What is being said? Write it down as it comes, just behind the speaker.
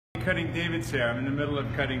Cutting David's hair. I'm in the middle of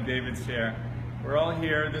cutting David's hair. We're all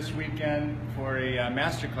here this weekend for a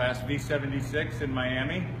master class, V76 in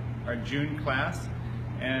Miami, our June class.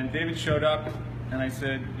 And David showed up and I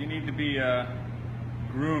said, you need to be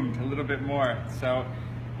groomed a little bit more. So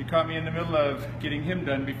he caught me in the middle of getting him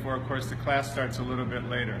done before, of course, the class starts a little bit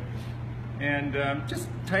later. And just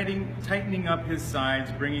tightening up his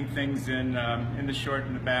sides, bringing things in the short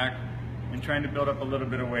and the back, and trying to build up a little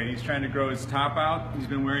bit of weight. He's trying to grow his top out. He's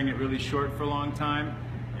been wearing it really short for a long time,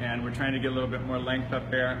 and we're trying to get a little bit more length up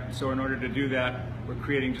there. So in order to do that, we're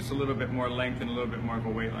creating just a little bit more length and a little bit more of a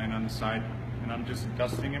weight line on the side. And I'm just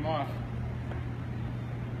dusting him off.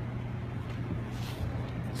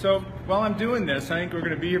 So while I'm doing this, I think we're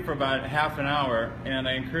going to be here for about half an hour, and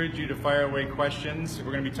I encourage you to fire away questions.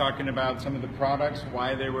 We're going to be talking about some of the products,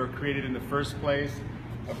 why they were created in the first place,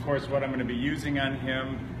 of course what I'm going to be using on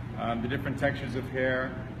him, the different textures of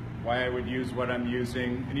hair, why I would use what I'm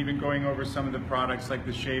using, and even going over some of the products like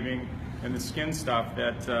the shaving and the skin stuff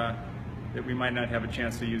that we might not have a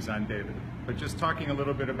chance to use on David. But just talking a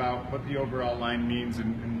little bit about what the overall line means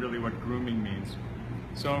and really what grooming means.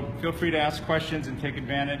 So feel free to ask questions and take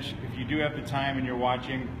advantage. If you do have the time and you're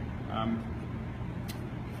watching,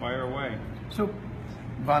 fire away. So,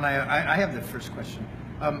 Vaughn, I have the first question.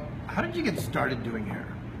 How did you get started doing hair?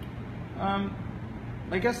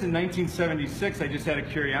 I guess in 1976 I just had a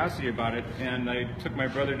curiosity about it, and I took my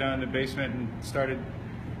brother down in the basement and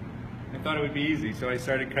I thought it would be easy, so I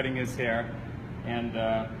started cutting his hair and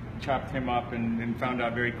chopped him up and found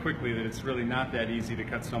out very quickly that it's really not that easy to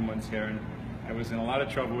cut someone's hair. And I was in a lot of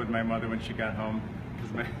trouble with my mother when she got home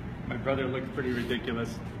because my brother looked pretty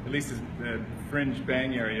ridiculous. At least the fringe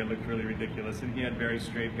bang area looked really ridiculous, and he had very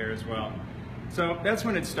straight hair as well. So that's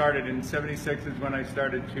when it started. In '76 is when I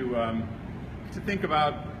started to think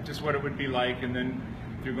about just what it would be like, and then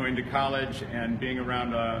through going to college and being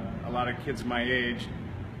around a lot of kids my age,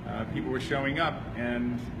 people were showing up,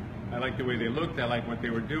 and I liked the way they looked, I liked what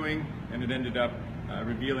they were doing, and it ended up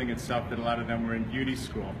revealing itself that a lot of them were in beauty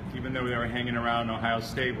school. Even though they were hanging around Ohio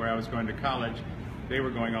State where I was going to college, they were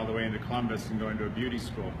going all the way into Columbus and going to a beauty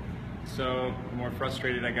school. So the more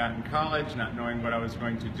frustrated I got in college, not knowing what I was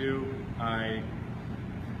going to do, I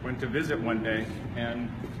went to visit one day, and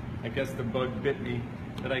I guess the bug bit me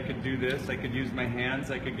that I could do this. I could use my hands,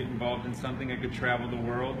 I could get involved in something, I could travel the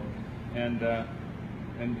world and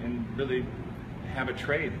really have a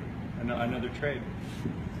trade, another trade.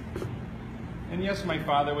 And yes, my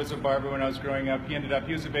father was a barber when I was growing up.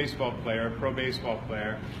 He was a baseball player, a pro baseball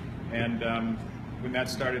player. And when that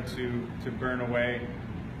started to burn away,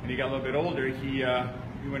 and he got a little bit older, he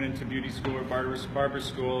went into beauty school or barber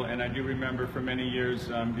school. And I do remember for many years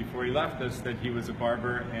before he left us that he was a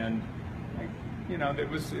barber. And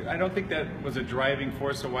I don't think that was a driving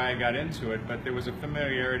force of why I got into it, but there was a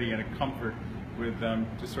familiarity and a comfort with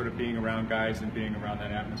just sort of being around guys and being around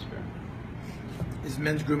that atmosphere. Is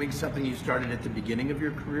men's grooming something you started at the beginning of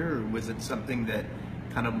your career, or was it something that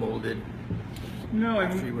kind of molded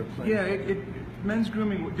after you were playing? Yeah, men's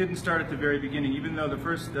grooming didn't start at the very beginning, even though the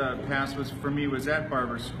first pass for me was at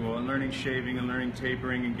barber school and learning shaving and learning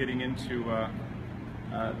tapering and getting into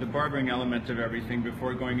the barbering element of everything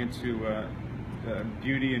before going into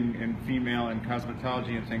beauty and female and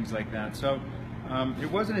cosmetology and things like that. So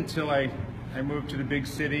it wasn't until I moved to the big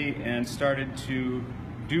city and started to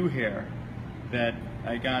do hair that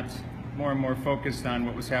I got more and more focused on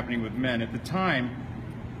what was happening with men. At the time,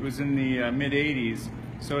 it was in the mid-'80s,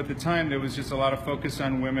 so at the time there was just a lot of focus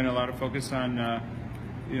on women, a lot of focus on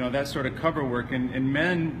that sort of cover work, and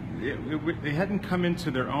men, they hadn't come into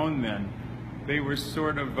their own then. They were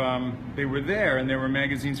sort of, they were there, and there were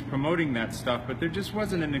magazines promoting that stuff, but there just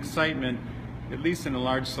wasn't an excitement, at least in a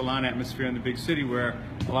large salon atmosphere in the big city where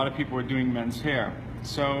a lot of people were doing men's hair.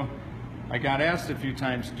 So I got asked a few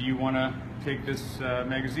times, do you want to take this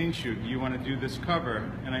magazine shoot? Do you want to do this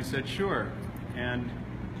cover? And I said, sure. And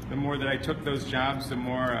the more that I took those jobs, the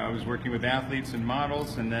more I was working with athletes and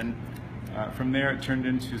models, and then from there it turned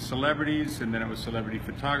into celebrities, and then it was celebrity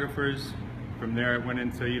photographers. From there it went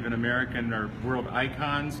into even American or world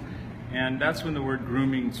icons, and that's when the word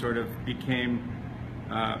grooming sort of became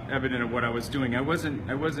evident of what I was doing. I wasn't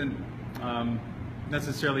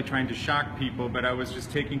necessarily trying to shock people, but I was just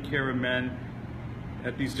taking care of men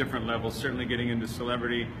at these different levels, certainly getting into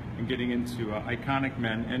celebrity and getting into iconic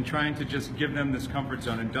men, and trying to just give them this comfort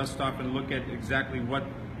zone and dust off and look at exactly what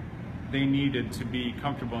they needed to be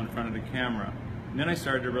comfortable in front of the camera. And then I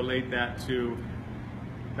started to relate that to,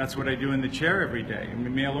 that's what I do in the chair every day, I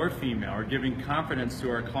mean, male or female, or giving confidence to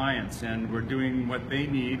our clients, and we're doing what they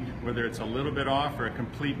need, whether it's a little bit off or a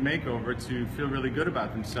complete makeover, to feel really good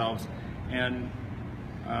about themselves. And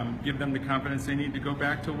give them the confidence they need to go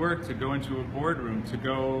back to work, to go into a boardroom, to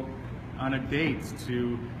go on a date,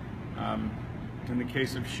 to, in the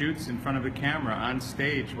case of shoots, in front of a camera, on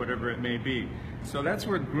stage, whatever it may be. So that's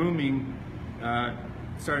where grooming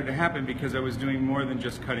started to happen, because I was doing more than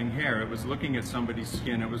just cutting hair. It was looking at somebody's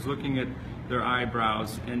skin, it was looking at their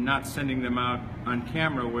eyebrows, and not sending them out on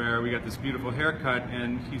camera where we got this beautiful haircut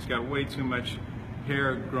and he's got way too much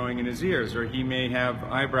hair growing in his ears, or he may have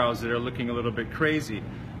eyebrows that are looking a little bit crazy,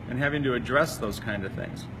 and having to address those kind of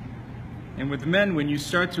things. And with men, when you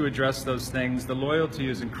start to address those things, the loyalty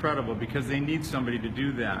is incredible, because they need somebody to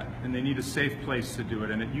do that, and they need a safe place to do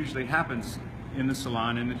it, and it usually happens in the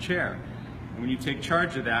salon, in the chair. And when you take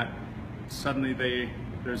charge of that, suddenly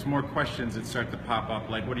there's more questions that start to pop up,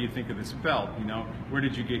 like, what do you think of this belt? You know, where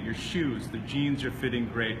did you get your shoes? The jeans are fitting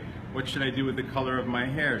great. What should I do with the color of my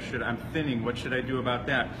hair? I'm thinning? What should I do about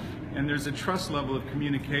that? And there's a trust level of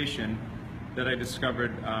communication that I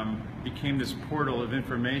discovered became this portal of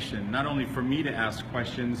information, not only for me to ask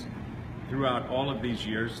questions throughout all of these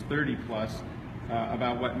years, 30 plus,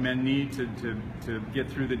 about what men need to get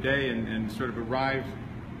through the day and sort of arrive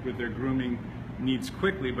with their grooming needs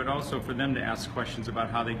quickly, but also for them to ask questions about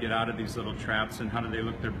how they get out of these little traps and how do they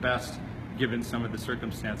look their best given some of the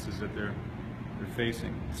circumstances that they're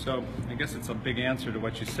facing. So I guess it's a big answer to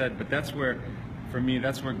what you said, but that's where, for me,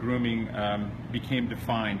 that's where grooming became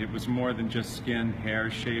defined. It was more than just skin, hair,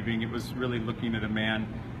 shaving. It was really looking at a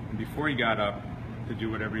man before he got up to do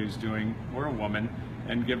whatever he was doing, or a woman,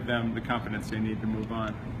 and give them the confidence they need to move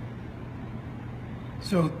on.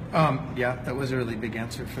 So, yeah, that was a really big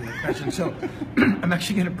answer for the question. So, I'm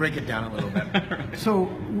actually going to break it down a little bit. Right.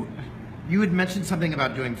 So, you had mentioned something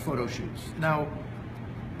about doing photo shoots. Now,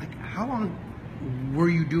 like, how long were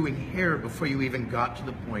you doing hair before you even got to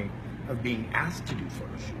the point of being asked to do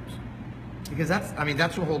photo shoots? Because that's, I mean,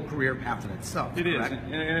 that's a whole career path in itself. It correct?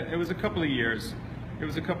 is. It was a couple of years. It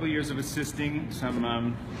was a couple of years of assisting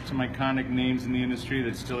some iconic names in the industry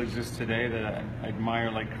that still exist today that I admire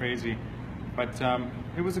like crazy. But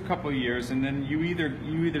it was a couple of years, and then you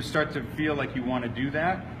either start to feel like you want to do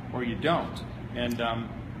that or you don't. And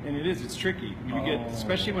it's tricky. You get,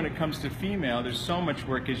 especially when it comes to female, there's so much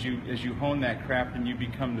work as you hone that craft and you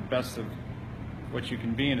become the best of what you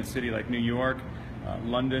can be in a city like New York,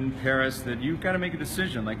 London, Paris, that you've got to make a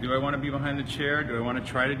decision. Like, do I want to be behind the chair? Do I want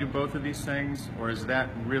to try to do both of these things? Or is that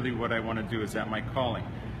really what I want to do? Is that my calling?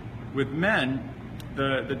 With men,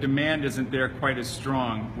 the demand isn't there quite as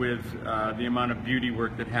strong with the amount of beauty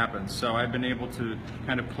work that happens. So I've been able to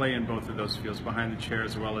kind of play in both of those fields, behind the chair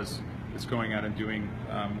as well as going out and doing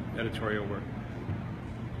editorial work.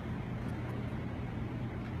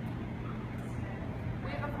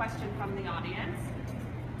 We have a question from the audience.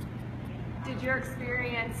 Did your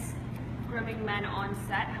experience grooming men on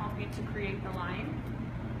set help you to create the line?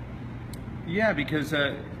 Yeah, because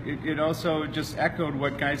it also just echoed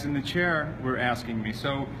what guys in the chair were asking me.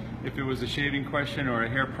 So if it was a shaving question or a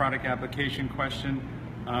hair product application question,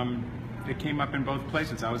 it came up in both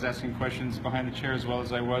places. I was asking questions behind the chair as well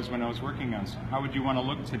as I was when I was working on stuff. How would you want to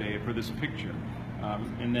look today for this picture?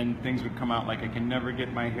 And then things would come out like, I can never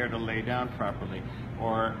get my hair to lay down properly,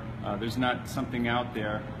 or there's not something out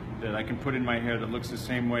there that I can put in my hair that looks the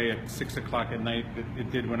same way at 6 o'clock at night that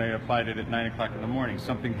it did when I applied it at 9 o'clock in the morning.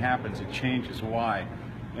 Something happens, it changes, why?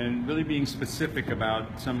 And really being specific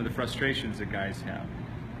about some of the frustrations that guys have.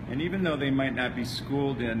 And even though they might not be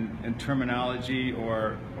schooled in terminology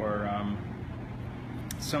or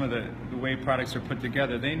some of the way products are put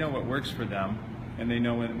together, they know what works for them, and they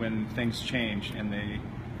know when things change and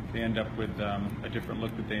they end up with a different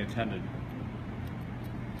look that they intended.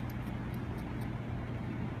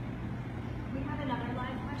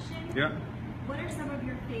 Yeah. What are some of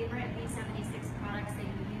your favorite V76 products that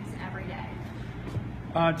you use every day?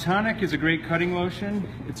 Tonic is a great cutting lotion.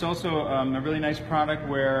 It's also a really nice product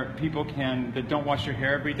where people that don't wash their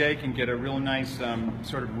hair every day can get a real nice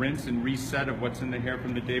sort of rinse and reset of what's in the hair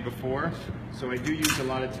from the day before. So I do use a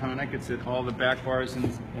lot of tonic. It's at all the back bars in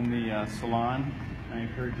the salon. I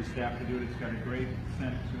encourage the staff to do it. It's got a great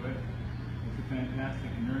scent to it. It's a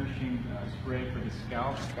fantastic, nourishing spray for the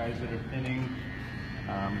scalp, guys that are thinning.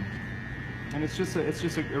 And it's just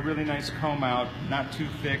a really nice comb out, not too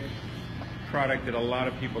thick product that a lot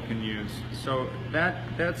of people can use. So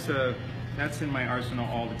that's in my arsenal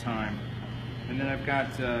all the time. And then I've got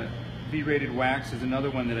V-rated wax is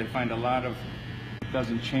another one that I find a lot of. It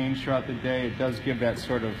doesn't change throughout the day. It does give that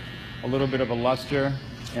sort of a little bit of a luster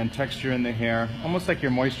and texture in the hair, almost like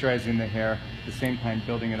you're moisturizing the hair, at the same time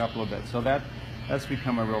building it up a little bit. So that's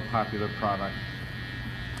become a real popular product.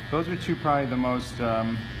 Those are two probably the most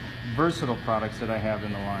versatile products that I have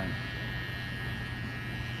in the line.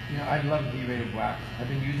 know, I love V-rated wax. I've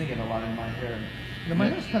been using it a lot in my hair. You know, my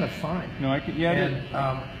hair's kind of fine. No, I could, yeah. And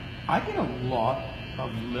I get a lot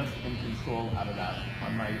of lift and control out of that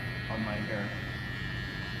on my hair.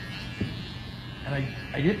 And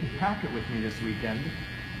I didn't pack it with me this weekend.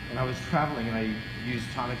 And I was traveling and I used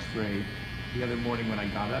tonic spray the other morning when I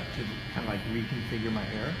got up to kind of like reconfigure my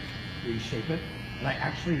hair, reshape it. And I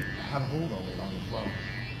actually have hold of it on as well.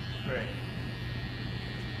 Great.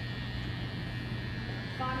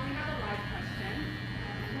 Vaughn, we have a live question.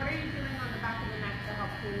 What are you doing on the back of the neck to help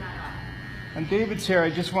clean that up? On David's hair, I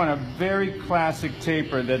just want a very classic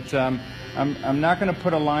taper that I'm not going to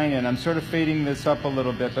put a line in. I'm sort of fading this up a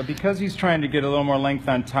little bit, but because he's trying to get a little more length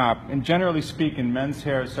on top, and generally speaking, men's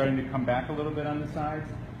hair is starting to come back a little bit on the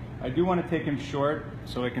sides, I do want to take him short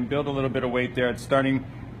so I can build a little bit of weight there. It's starting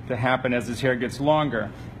to happen as his hair gets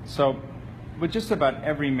longer. So with just about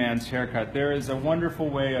every man's haircut, there is a wonderful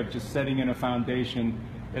way of just setting in a foundation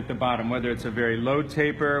at the bottom, whether it's a very low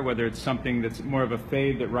taper, whether it's something that's more of a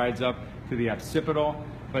fade that rides up to the occipital.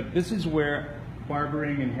 But this is where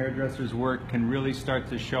barbering and hairdressers' work can really start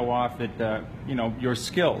to show off that you know, your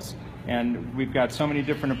skills. And we've got so many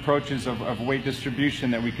different approaches of weight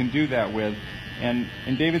distribution that we can do that with. And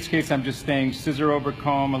in David's case, I'm just staying scissor over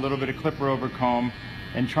comb, a little bit of clipper over comb,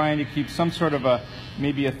 and trying to keep some sort of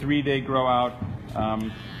maybe a 3-day grow out,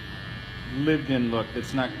 lived-in look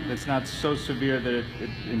that's not so severe that it,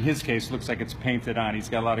 in his case, looks like it's painted on. He's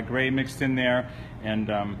got a lot of gray mixed in there, and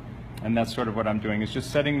that's sort of what I'm doing, is just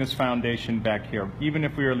setting this foundation back here. Even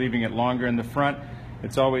if we were leaving it longer in the front,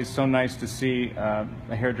 it's always so nice to see a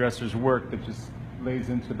hairdresser's work that just lays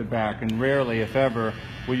into the back, and rarely, if ever,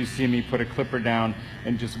 will you see me put a clipper down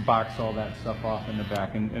and just box all that stuff off in the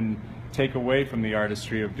back and take away from the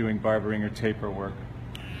artistry of doing barbering or taper work.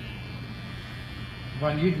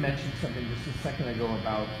 Vaughn, you'd mentioned something just a second ago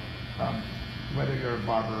about whether you're a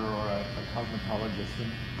barber or a cosmetologist.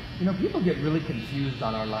 And, you know, people get really confused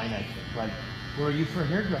on our line, I think. Like, well, are you for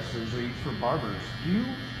hairdressers or are you for barbers? Do you,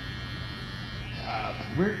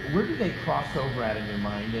 where do they cross over at in your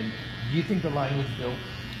mind? And do you think the line was built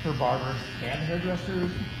for barbers and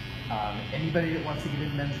hairdressers? Anybody that wants to get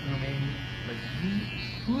into men's grooming? Like,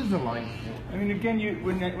 who is the line for? I mean, again,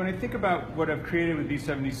 when I think about what I've created with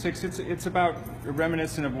V76, it's about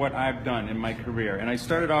reminiscent of what I've done in my career. And I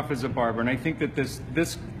started off as a barber, and I think that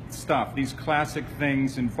this stuff, these classic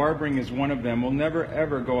things, and barbering is one of them, will never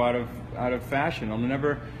ever go out of fashion. It'll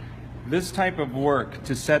never. This type of work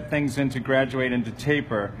to set things in, to graduate into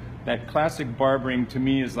taper, that classic barbering to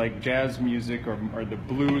me is like jazz music or the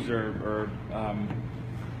blues or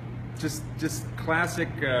just classic.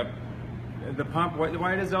 The pump.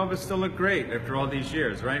 Why does Elvis still look great after all these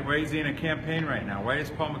years, right? Why is he in a campaign right now? Why does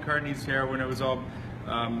Paul McCartney's hair, when it was all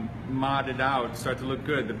modded out, start to look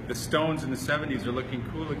good? The Stones in the 70s are looking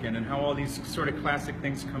cool again, and how all these sort of classic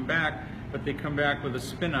things come back, but they come back with a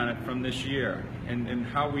spin on it from this year, and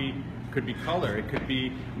how we could be color. It could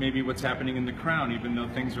be maybe what's happening in the crown, even though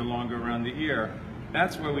things are longer around the ear.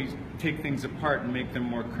 That's where we take things apart and make them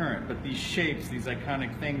more current. But these shapes, these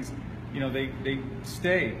iconic things, you know, they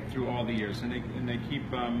stay through all the years, and they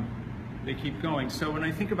keep going. So when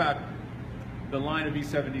I think about the line of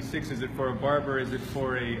V76, is it for a barber, is it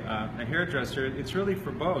for a hairdresser? It's really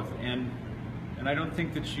for both, and I don't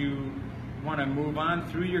think that you want to move on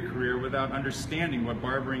through your career without understanding what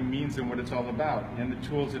barbering means and what it's all about, and the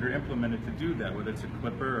tools that are implemented to do that, whether it's a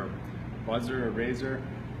clipper or buzzer or razor.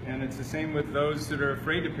 And it's the same with those that are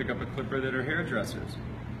afraid to pick up a clipper that are hairdressers.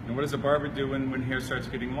 And what does a barber do when hair starts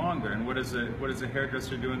getting longer? And what does a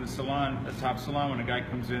hairdresser do in the salon, a top salon, when a guy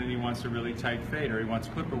comes in and he wants a really tight fade or he wants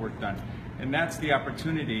clipper work done? And that's the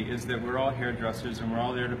opportunity, is that we're all hairdressers and we're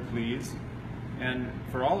all there to please. And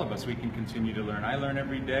for all of us, we can continue to learn. I learn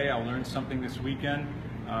every day. I'll learn something this weekend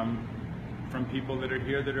from people that are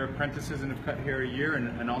here that are apprentices and have cut hair a year,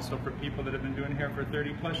 and also for people that have been doing hair for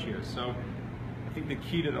 30 plus years. So I think the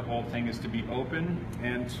key to the whole thing is to be open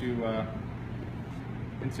and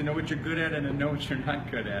to know what you're good at and to know what you're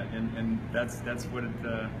not good at. And that's what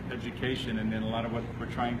education and a lot of what we're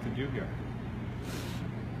trying to do here.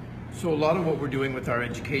 So a lot of what we're doing with our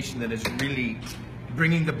education then is really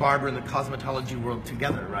bringing the barber and the cosmetology world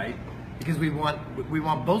together, right? Because we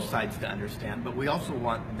want both sides to understand, but we also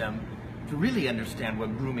want them to really understand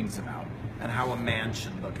what grooming's about, and how a man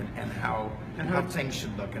should look, and how things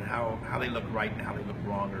should look, and how they look right and how they look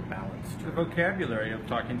wrong or balanced. The vocabulary of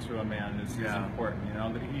talking to a man is important. You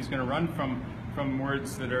know, that he's going to run from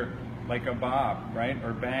words that are like a bob, right,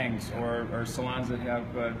 or bangs, or salons that have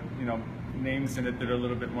you know, names in it that are a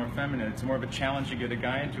little bit more feminine. It's more of a challenge to get a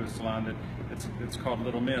guy into a salon that's called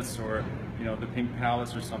Little Miss, or you know, the Pink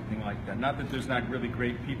Palace or something like that. Not that there's not really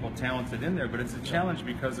great people talented in there, but it's a challenge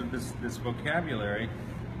because of this vocabulary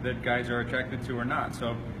that guys are attracted to or not.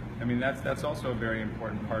 So, I mean, that's also a very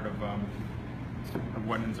important part of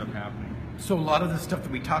what ends up happening. So a lot of the stuff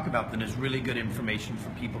that we talk about then is really good information for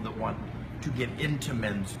people that want to get into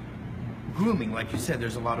men's grooming. Like you said,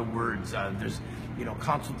 there's a lot of words. There's, you know,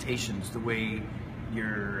 consultations, the way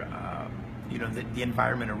your, you know, the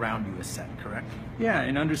environment around you is set, correct? Yeah,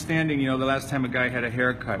 and understanding, you know, the last time a guy had a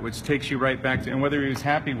haircut, which takes you right back to, and whether he was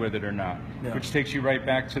happy with it or not, yeah. which takes you right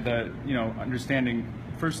back to the, you know, understanding,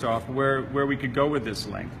 first off, where we could go with this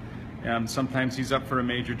length. Sometimes he's up for a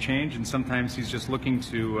major change, and sometimes he's just looking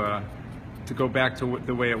to go back to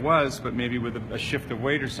the way it was, but maybe with a shift of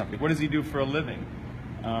weight or something. What does he do for a living?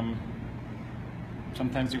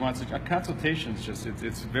 Sometimes he wants a consultation.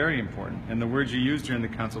 It's very important, and the words you use during the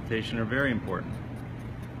consultation are very important.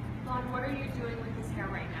 Vaughn, what are you doing with his hair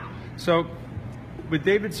right now? So, with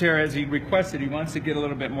David's hair, as he requested, he wants to get a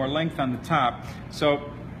little bit more length on the top. So,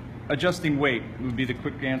 adjusting weight would be the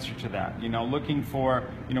quick answer to that. You know, looking for,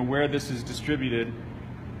 you know, where this is distributed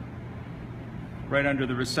right under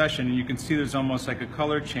the recession, and you can see there's almost like a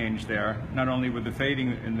color change there, not only with the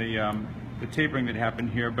fading and the tapering that happened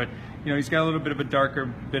here, but you know, he's got a little bit of a darker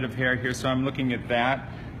bit of hair here, so I'm looking at that.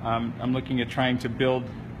 I'm looking at trying to build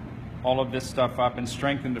all of this stuff up and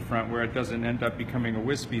strengthen the front where it doesn't end up becoming a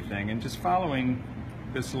wispy thing, and just following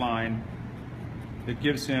this line that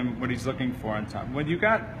gives him what he's looking for on top.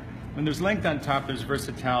 When there's length on top, there's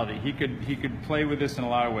versatility. He could play with this in a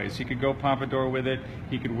lot of ways. He could go pompadour with it.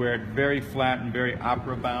 He could wear it very flat and very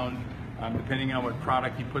opera bound. Depending on what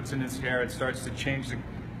product he puts in his hair, it starts to change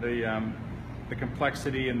the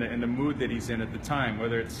complexity and the mood that he's in at the time,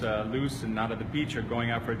 whether it's loose and out at the beach or going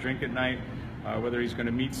out for a drink at night, whether he's going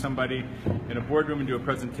to meet somebody in a boardroom and do a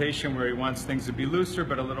presentation where he wants things to be looser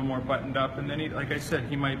but a little more buttoned up. And then, like I said,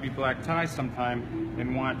 he might be black tie sometime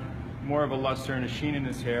and want more of a luster and a sheen in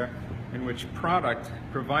his hair, in which product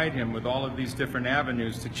provide him with all of these different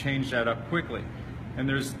avenues to change that up quickly. And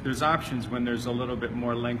there's options when there's a little bit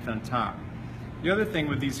more length on top. The other thing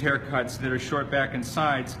with these haircuts that are short back and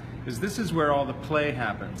sides is this is where all the play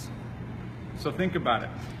happens. So think about it.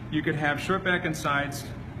 You could have short back and sides,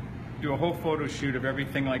 do a whole photo shoot of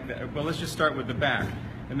everything like that. Well, let's just start with the back.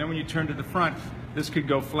 And then when you turn to the front, this could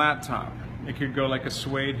go flat top. It could go like a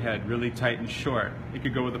suede head, really tight and short. It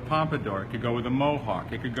could go with a pompadour. It could go with a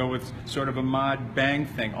mohawk. It could go with sort of a mod bang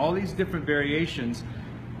thing. All these different variations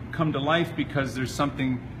come to life because there's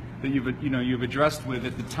something that you've addressed with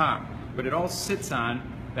at the top. But it all sits on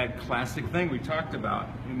that classic thing we talked about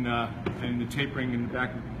in the tapering in the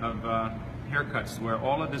back of haircuts, where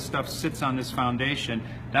all of this stuff sits on this foundation.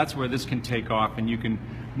 That's where this can take off, and you can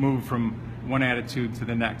move from one attitude to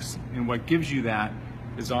the next. And what gives you that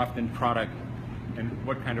is often product, and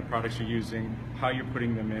what kind of products you're using, how you're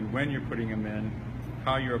putting them in, when you're putting them in,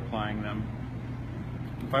 how you're applying them.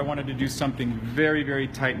 If I wanted to do something very, very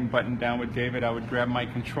tight and buttoned down with David, I would grab my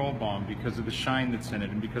control balm because of the shine that's in it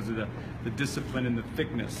and because of the discipline and the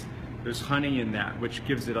thickness. There's honey in that, which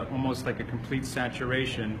gives it almost like a complete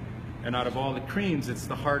saturation. And out of all the creams, it's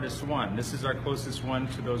the hardest one. This is our closest one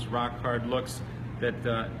to those rock hard looks that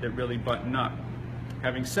really button up.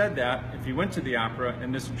 Having said that, if he went to the opera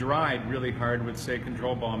and this dried really hard with, say,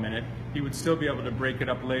 control balm in it, he would still be able to break it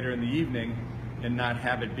up later in the evening and not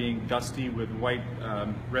have it being dusty with white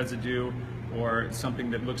residue or something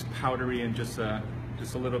that looks powdery and just a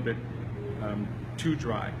little bit too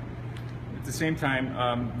dry. At the same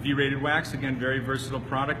time, V-rated wax, again, very versatile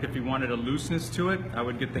product. If you wanted a looseness to it, I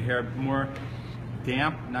would get the hair more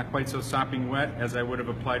damp, not quite so sopping wet as I would have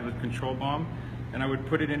applied with control balm. And I would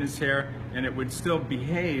put it in his hair, and it would still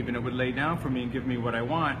behave, and it would lay down for me and give me what I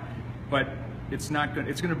want, but it's going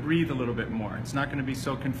to breathe a little bit more. It's not going to be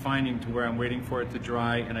so confining to where I'm waiting for it to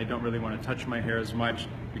dry, and I don't really want to touch my hair as much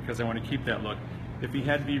because I want to keep that look. If he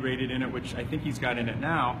had V-rated in it, which I think he's got in it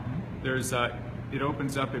now, it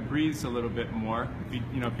opens up, it breathes a little bit more.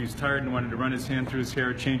 If he's tired and wanted to run his hand through his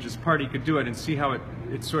hair, change his part, he could do it and see how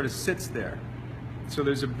it sort of sits there. So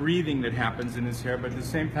there's a breathing that happens in his hair, but at the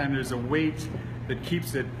same time there's a weight that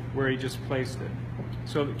keeps it where he just placed it.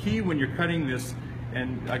 So the key when you're cutting this,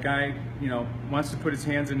 and a guy wants to put his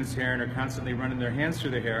hands in his hair and are constantly running their hands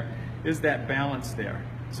through the hair, is that balance there.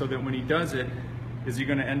 So that when he does it, is he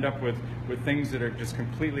going to end up with things that are just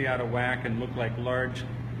completely out of whack and look like large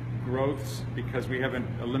growths because we haven't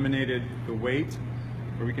eliminated the weight,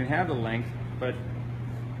 or we can have the length, but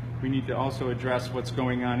we need to also address what's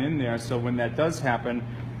going on in there, so when that does happen,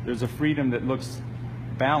 there's a freedom that looks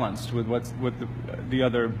balanced with what the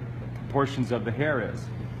other portions of the hair is.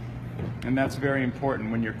 And that's very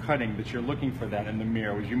important when you're cutting, that you're looking for that in the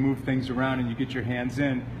mirror. As you move things around and you get your hands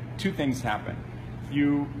in, two things happen.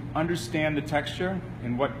 You understand the texture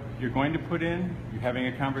and what you're going to put in. You're having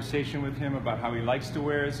a conversation with him about how he likes to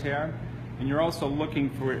wear his hair. And you're also looking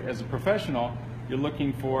for, as a professional, you're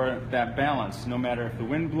looking for that balance. No matter if the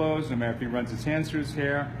wind blows, no matter if he runs his hands through his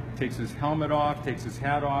hair, takes his helmet off, takes his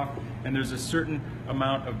hat off, and there's a certain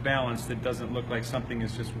amount of balance that doesn't look like something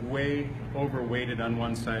is just way overweighted on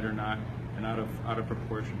one side or not, and out of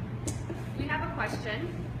proportion. We have a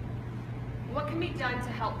question. What can be done to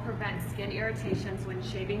help prevent skin irritations when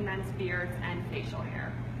shaving men's beards and facial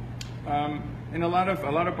hair? And a lot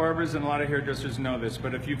of barbers and a lot of hairdressers know this,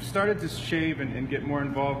 but if you've started to shave and get more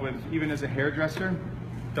involved with, even as a hairdresser,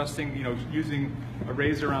 dusting, using a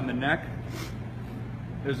razor on the neck,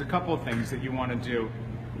 there's a couple of things that you want to do.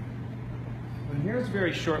 When hair is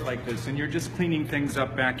very short like this and you're just cleaning things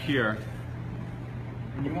up back here,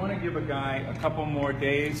 and you want to give a guy a couple more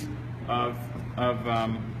days of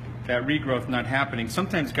that regrowth not happening.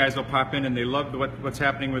 Sometimes guys will pop in and they love what's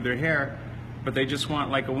happening with their hair, but they just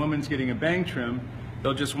want, like a woman's getting a bang trim,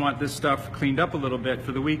 they'll just want this stuff cleaned up a little bit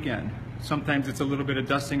for the weekend. Sometimes it's a little bit of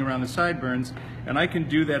dusting around the sideburns, and I can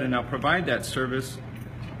do that, and I'll provide that service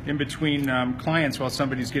in between clients while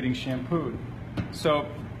somebody's getting shampooed. So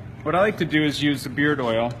what I like to do is use the beard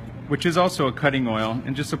oil, which is also a cutting oil,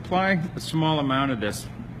 and just apply a small amount of this.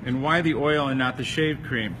 And why the oil and not the shave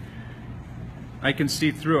cream? I can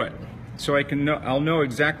see through it. So I'll know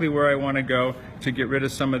exactly where I want to go to get rid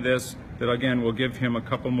of some of this, that again will give him a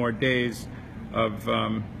couple more days of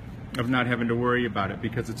not having to worry about it,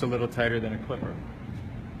 because it's a little tighter than a clipper.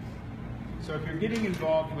 So if you're getting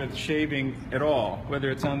involved with shaving at all, whether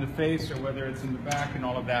it's on the face or whether it's in the back and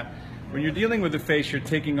all of that, when you're dealing with the face, you're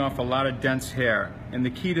taking off a lot of dense hair. And the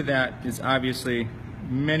key to that is obviously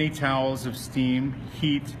many towels of steam,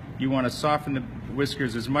 heat. You want to soften the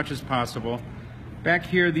whiskers as much as possible. Back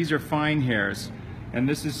here, these are fine hairs. And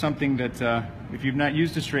this is something that if you've not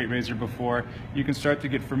used a straight razor before, you can start to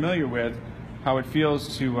get familiar with how it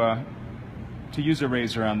feels to use a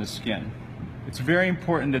razor on the skin. It's very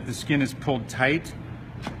important that the skin is pulled tight.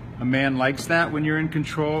 A man likes that when you're in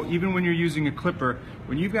control. Even when you're using a clipper,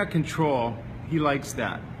 when you've got control, he likes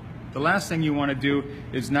that. The last thing you want to do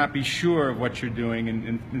is not be sure of what you're doing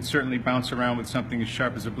and certainly bounce around with something as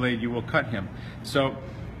sharp as a blade. You will cut him. So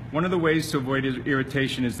one of the ways to avoid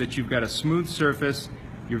irritation is that you've got a smooth surface.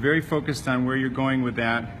 You're very focused on where you're going with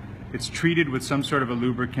that. It's treated with some sort of a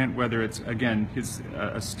lubricant, whether it's, again,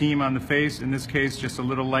 a steam on the face, in this case, just a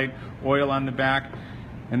little light oil on the back,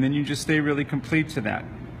 and then you just stay really complete to that.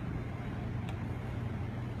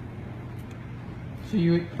 So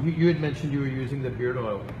you had mentioned you were using the beard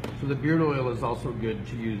oil. So the beard oil is also good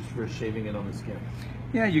to use for shaving it on the skin.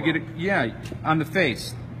 Yeah, you get it. Yeah, on the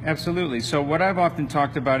face. Absolutely. So what I've often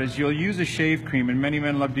talked about is you'll use a shave cream, and many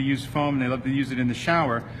men love to use foam, and they love to use it in the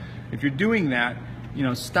shower. If you're doing that,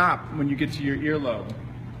 stop when you get to your earlobe,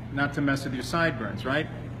 not to mess with your sideburns, right?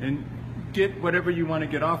 And get whatever you want to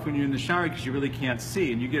get off when you're in the shower, because you really can't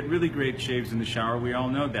see, and you get really great shaves in the shower. We all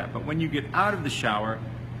know that. But when you get out of the shower,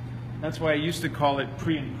 that's why I used to call it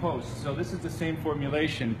pre and post. So this is the same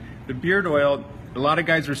formulation. The beard oil, a lot of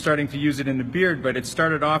guys were starting to use it in the beard, but it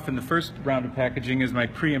started off in the first round of packaging as my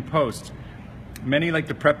pre and post. Many like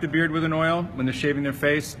to prep the beard with an oil when they're shaving their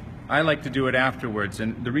face. I like to do it afterwards,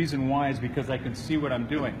 and the reason why is because I can see what I'm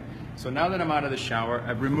doing. So now that I'm out of the shower,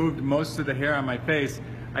 I've removed most of the hair on my face,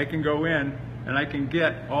 I can go in and I can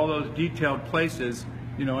get all those detailed places,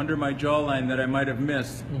 under my jawline that I might have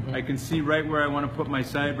missed. I can see right where I want to put my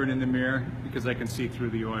sideburn in the mirror because I can see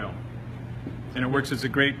through the oil. And it works as a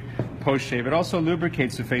great post shave. It also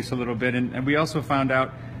lubricates the face a little bit, and we also found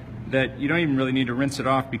out that you don't even really need to rinse it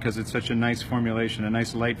off because it's such a nice formulation, a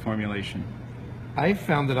nice light formulation. I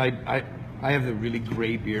found that I have a really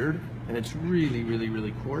gray beard, and it's really, really,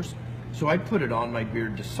 really coarse. So I put it on my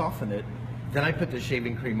beard to soften it. Then I put the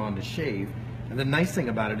shaving cream on to shave. And the nice thing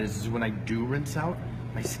about it is when I do rinse out,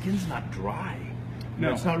 my skin's not dry.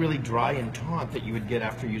 No. It's not really dry and taut that you would get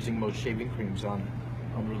after using most shaving creams on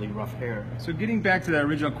really rough hair. So getting back to that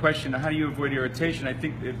original question, how do you avoid irritation? I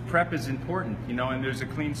think prep is important, and there's a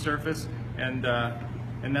clean surface, and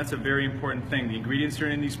that's a very important thing. The ingredients that are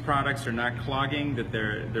in these products are not clogging, that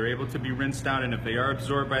they're able to be rinsed out, and if they are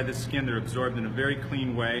absorbed by the skin, they're absorbed in a very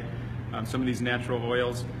clean way. Some of these natural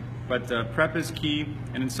oils, but prep is key,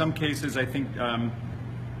 and in some cases, I think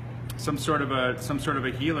some sort of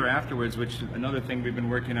a healer afterwards, which is another thing we've been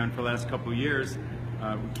working on for the last couple of years.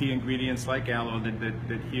 Key ingredients like aloe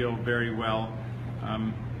that heal very well.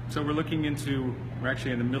 So we're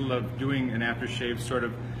actually in the middle of doing an aftershave sort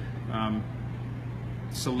of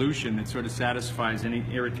solution that sort of satisfies any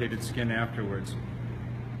irritated skin afterwards.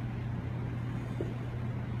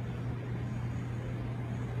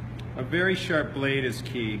 A very sharp blade is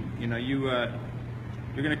key. You know, you're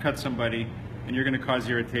going to cut somebody and you're going to cause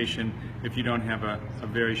irritation if you don't have a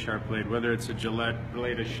very sharp blade, whether it's a Gillette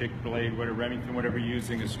blade, a Schick blade, whatever, Remington, whatever you're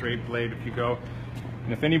using, a straight blade. If you go,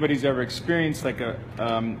 and if anybody's ever experienced like a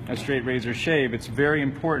straight razor shave, it's very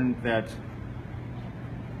important that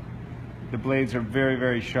the blades are very,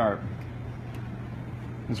 very sharp,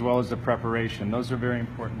 as well as the preparation. Those are very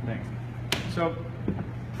important things. So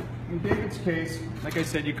in David's case, like I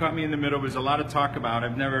said, you caught me in the middle. There's a lot of talk about.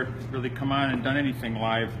 I've never really come on and done anything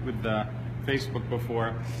live with Facebook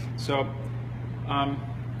before. So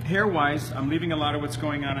hair-wise, I'm leaving a lot of what's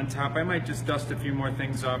going on top. I might just dust a few more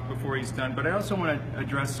things off before he's done, but I also want to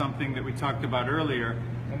address something that we talked about earlier,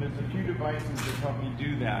 and there's a few devices that help me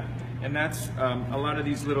do that, and that's a lot of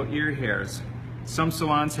these little ear hairs. Some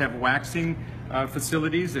salons have waxing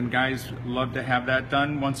facilities, and guys love to have that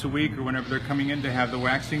done once a week or whenever they're coming in to have the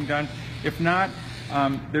waxing done. If not,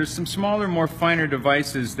 there's some smaller, more finer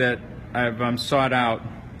devices that I've sought out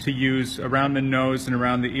to use around the nose and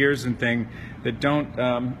around the ears and thing that don't,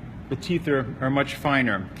 the teeth are much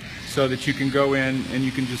finer, so that you can go in and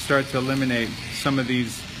you can just start to eliminate some of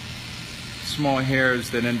these small hairs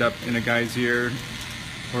that end up in a guy's ear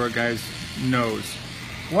or a guy's nose.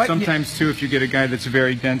 Sometimes too, if you get a guy that's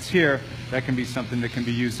very dense here, that can be something that can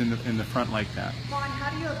be used in the front like that. Vaughn, how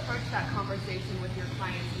do you approach that conversation with your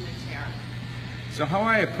clients in the chair? So how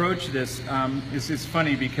I approach this is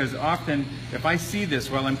funny, because often if I see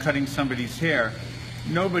this while I'm cutting somebody's hair,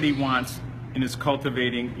 nobody wants and is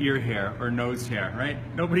cultivating ear hair or nose hair, right?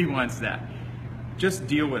 Nobody wants that. Just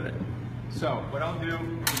deal with it. So what I'll do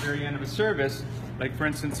at the very end of a service, like for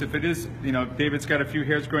instance, if it is, you know, David's got a few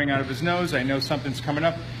hairs growing out of his nose, I know something's coming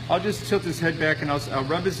up, I'll just tilt his head back and I'll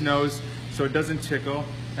rub his nose so it doesn't tickle,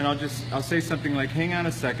 and I'll say something like, hang on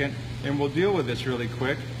a second, and we'll deal with this really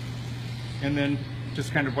quick, and then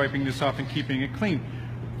just kind of wiping this off and keeping it clean.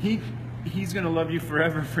 He's going to love you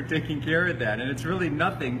forever for taking care of that, and it's really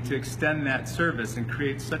nothing to extend that service and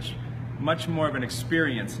create such much more of an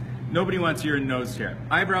experience. Nobody wants ear and nose hair.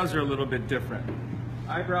 Eyebrows are a little bit different.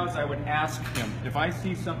 Eyebrows, I would ask him, if I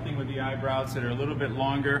see something with the eyebrows that are a little bit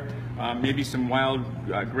longer, maybe some wild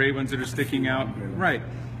gray ones that are sticking out, right,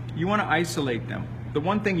 you want to isolate them. The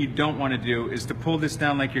one thing you don't want to do is to pull this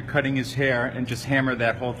down like you're cutting his hair and just hammer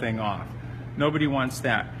that whole thing off. Nobody wants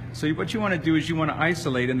that. So what you want to do is you want to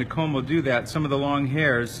isolate, and the comb will do that, some of the long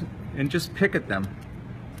hairs, and just pick at them.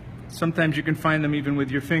 Sometimes you can find them even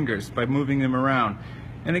with your fingers by moving them around.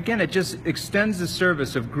 And again, it just extends the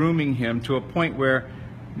service of grooming him to a point where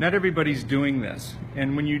not everybody's doing this.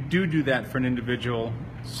 And when you do that for an individual,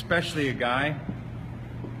 especially a guy,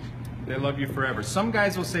 they love you forever. Some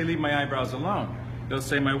guys will say, leave my eyebrows alone. They'll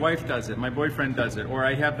say, my wife does it, my boyfriend does it, or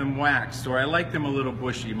I have them waxed, or I like them a little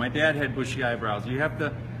bushy. My dad had bushy eyebrows. You have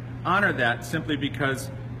to honor that simply because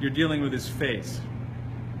you're dealing with his face.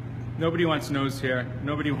 Nobody wants nose hair.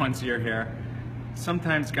 Nobody wants ear hair.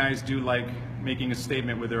 Sometimes guys do like making a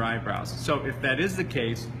statement with their eyebrows. So if that is the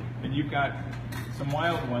case, and you've got some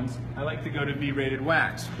wild ones, I like to go to V-rated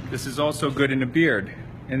wax. This is also good in a beard.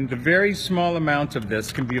 And the very small amount of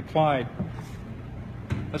this can be applied.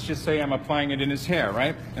 Let's just say I'm applying it in his hair,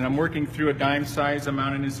 right? And I'm working through a dime size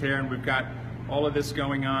amount in his hair, and we've got all of this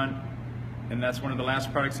going on. And that's one of the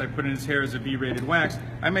last products I put in his hair is a V-rated wax.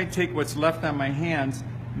 I may take what's left on my hands,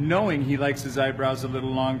 knowing he likes his eyebrows a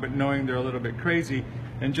little long, but knowing they're a little bit crazy,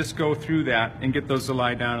 and just go through that and get those to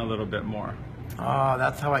lie down a little bit more. Oh,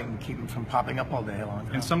 that's how I can keep them from popping up all day long.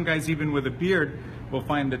 And some guys, even with a beard, will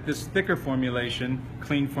find that this thicker formulation,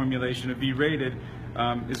 clean formulation of V-rated,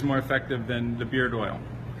 is more effective than the beard oil.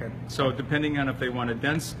 Okay. So depending on if they want a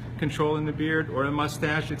dense control in the beard or a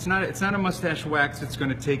mustache, it's not a mustache wax that's going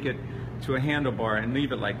to take it to a handlebar and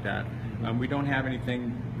leave it like that. We don't have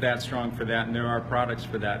anything that strong for that, and there are products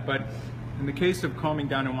for that. But in the case of combing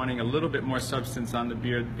down and wanting a little bit more substance on the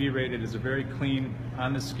beard, V-rated is a very clean,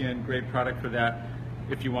 on the skin, great product for that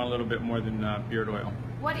if you want a little bit more than beard oil.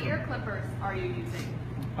 What ear clippers are you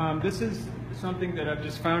using? This is something that I've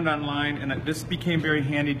just found online, and this became very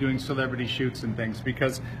handy doing celebrity shoots and things,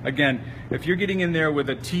 because again, if you're getting in there with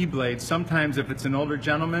a T-blade, sometimes if it's an older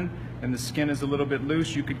gentleman and the skin is a little bit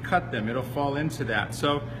loose, you could cut them. It'll fall into that.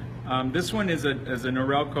 So this one is a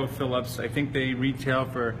Norelco Phillips. I think they retail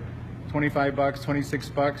for 25 bucks, 26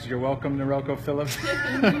 bucks. You're welcome, Norelco Phillips.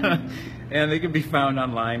 And they can be found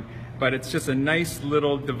online. But it's just a nice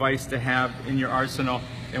little device to have in your arsenal.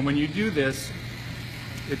 And when you do this,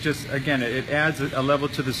 it just, again, it adds a level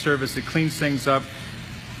to the service. It cleans things up.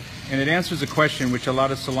 And it answers a question which a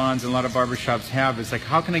lot of salons and a lot of barbershops have, is like,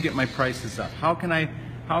 how can I get my prices up? How can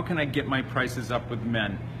I get my prices up with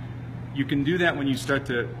men? You can do that when you start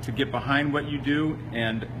to get behind what you do,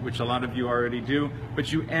 and which a lot of you already do,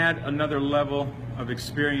 but you add another level of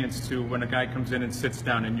experience to when a guy comes in and sits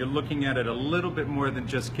down, and you're looking at it a little bit more than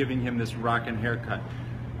just giving him this rockin' haircut.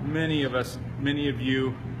 Many of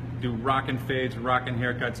you do rockin' fades, rockin'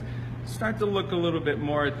 haircuts. Start to look a little bit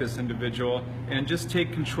more at this individual and just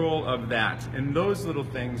take control of that. And those little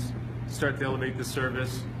things start to elevate the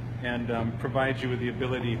service and provide you with the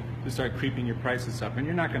ability to start creeping your prices up. And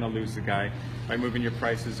you're not going to lose the guy by moving your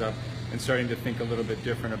prices up and starting to think a little bit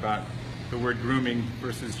different about the word grooming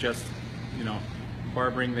versus just, you know,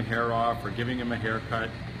 barbering the hair off or giving him a haircut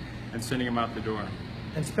and sending him out the door.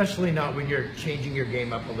 And especially not when you're changing your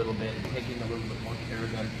game up a little bit and taking a little bit more care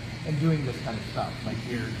of them and doing this kind of stuff, like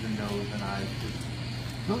ears and nose and eyes.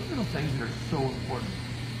 Those little things that are so important.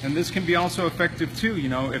 And this can be also effective too, you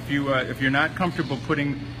know, if you're not comfortable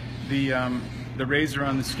putting the razor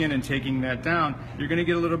on the skin and taking that down, you're going to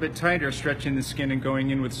get a little bit tighter stretching the skin and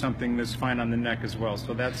going in with something that's fine on the neck as well.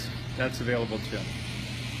 So that's available too.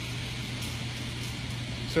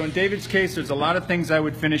 So in David's case, there's a lot of things I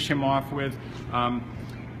would finish him off with.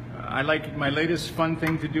 I like, my latest fun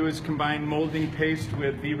thing to do is combine molding paste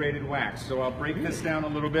with V-rated wax. So I'll break this down a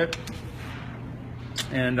little bit,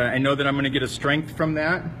 and I know that I'm going to get a strength from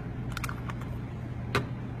that.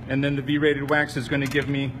 And then the V-rated wax is going to give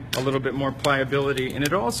me a little bit more pliability, and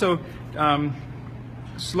it also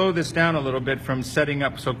slow this down a little bit from setting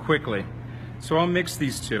up so quickly. So I'll mix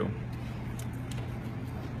these two.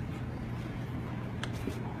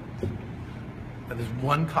 There's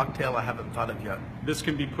one cocktail I haven't thought of yet. This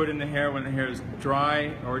can be put in the hair when the hair is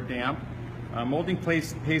dry or damp. Molding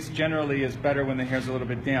paste generally is better when the hair is a little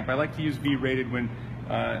bit damp. I like to use V-rated when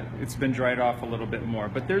it's been dried off a little bit more.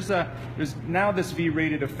 But there's now this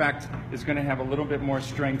V-rated effect is going to have a little bit more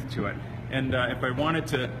strength to it. And if I wanted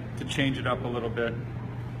to change it up a little bit,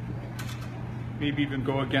 maybe even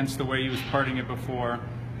go against the way he was parting it before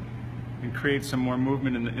and create some more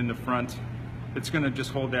movement in the front, it's going to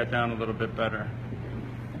just hold that down a little bit better.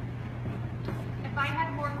 If I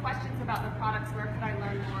had more questions about the products, where could I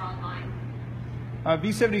learn more online?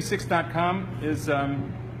 V76.com is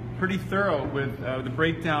pretty thorough with the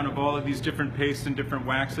breakdown of all of these different pastes and different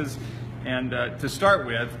waxes, and to start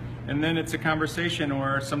with, and then it's a conversation,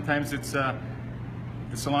 or sometimes it's the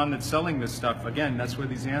salon that's selling this stuff. Again, that's where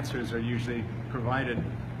these answers are usually provided.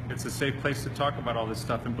 It's a safe place to talk about all this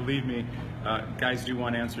stuff, and believe me, guys do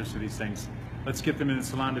want answers to these things. Let's get them in the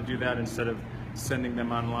salon to do that instead of sending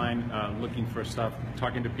them online looking for stuff,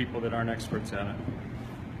 talking to people that aren't experts at it.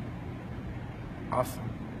 Awesome.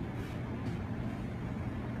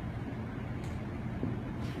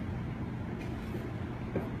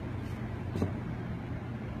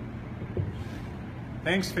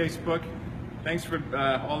 Thanks, Facebook. Thanks for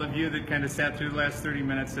all of you that kind of sat through the last 30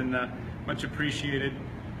 minutes, and much appreciated.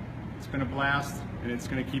 It's been a blast, and it's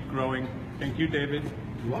going to keep growing. Thank you, David.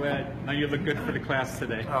 Glad. Now you look good for the class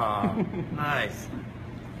today. Oh, nice.